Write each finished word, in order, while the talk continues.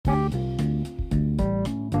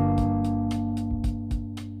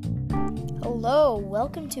Hello,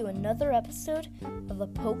 welcome to another episode of the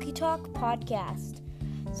Pokey Talk podcast.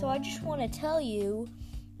 So I just want to tell you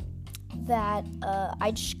that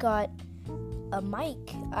I just got a mic.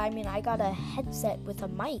 I got a headset with a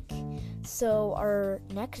mic. So our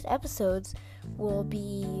next episodes will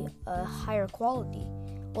be higher quality.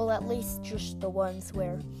 Well, at least just the ones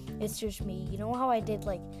where it's just me. You know how I did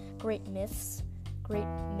great myths? I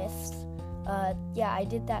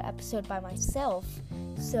did that episode by myself.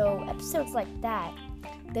 So episodes like that,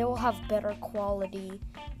 they will have better quality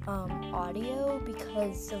audio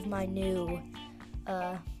because of my new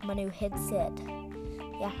headset.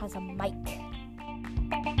 Yeah, it has a mic.